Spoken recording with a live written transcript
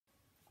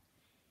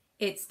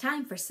It's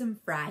time for some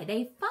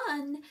Friday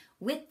fun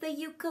with the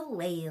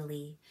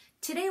ukulele.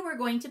 Today we're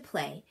going to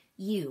play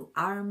You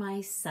Are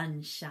My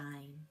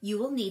Sunshine. You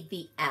will need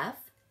the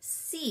F,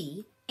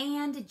 C,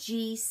 and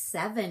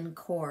G7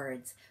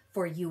 chords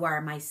for You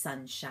Are My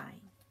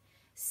Sunshine.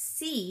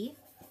 C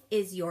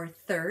is your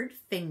third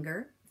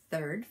finger,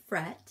 third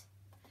fret.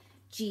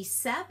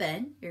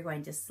 G7, you're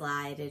going to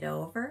slide it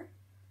over.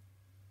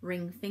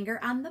 Ring finger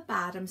on the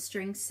bottom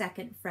string,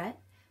 second fret.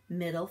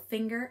 Middle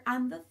finger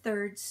on the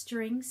third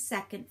string,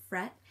 second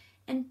fret,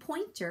 and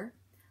pointer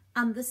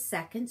on the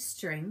second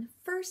string,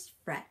 first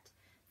fret.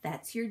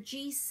 That's your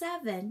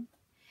G7.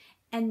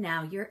 And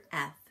now your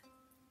F.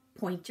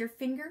 Pointer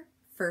finger,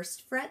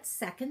 first fret,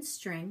 second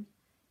string,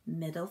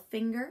 middle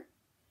finger,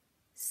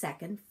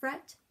 second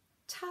fret,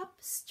 top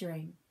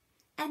string.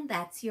 And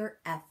that's your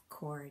F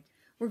chord.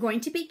 We're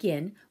going to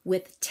begin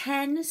with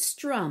 10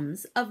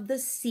 strums of the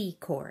C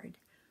chord.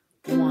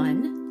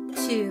 1,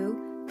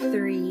 2,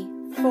 3,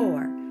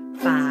 4,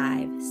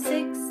 5,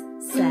 6,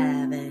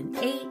 7,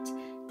 8,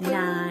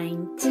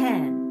 9,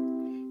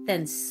 10.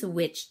 Then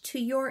switch to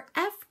your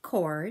F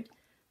chord,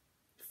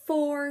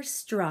 4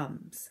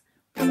 strums.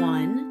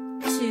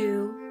 1,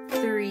 2,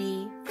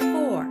 3,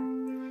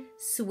 4.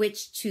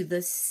 Switch to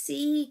the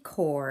C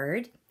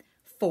chord,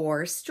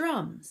 4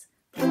 strums.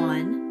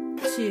 1,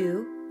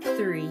 2,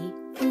 3,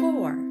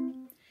 4.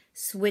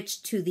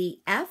 Switch to the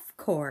F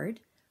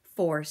chord,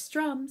 4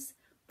 strums.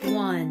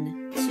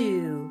 1,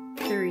 2,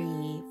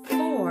 3,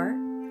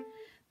 4.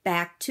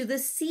 Back to the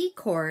C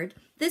chord,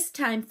 this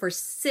time for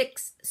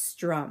 6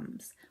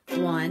 strums.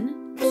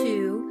 1,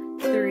 2,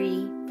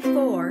 3,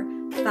 4,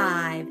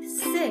 5,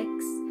 6.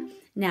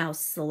 Now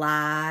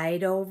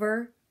slide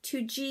over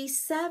to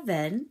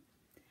G7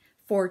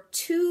 for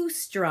 2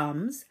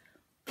 strums.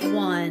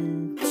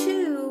 1,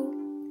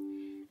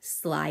 2.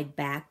 Slide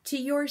back to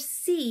your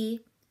C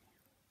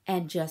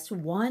and just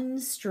 1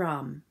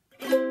 strum.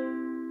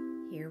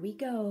 Here we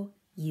go.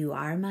 You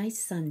are my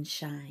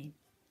sunshine.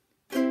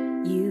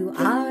 You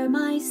are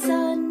my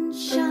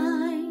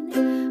sunshine,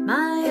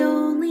 my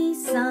only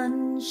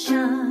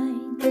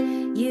sunshine.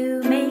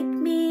 You make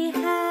me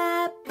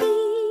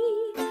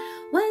happy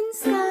when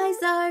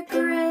skies are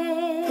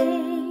gray.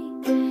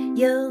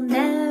 You'll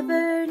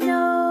never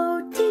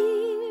know,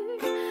 dear,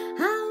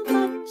 how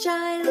much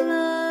I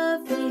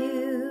love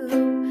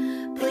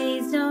you.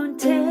 Please don't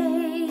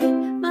take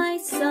my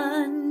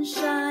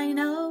sunshine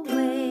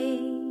away.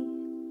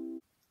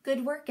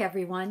 Good work,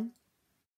 everyone.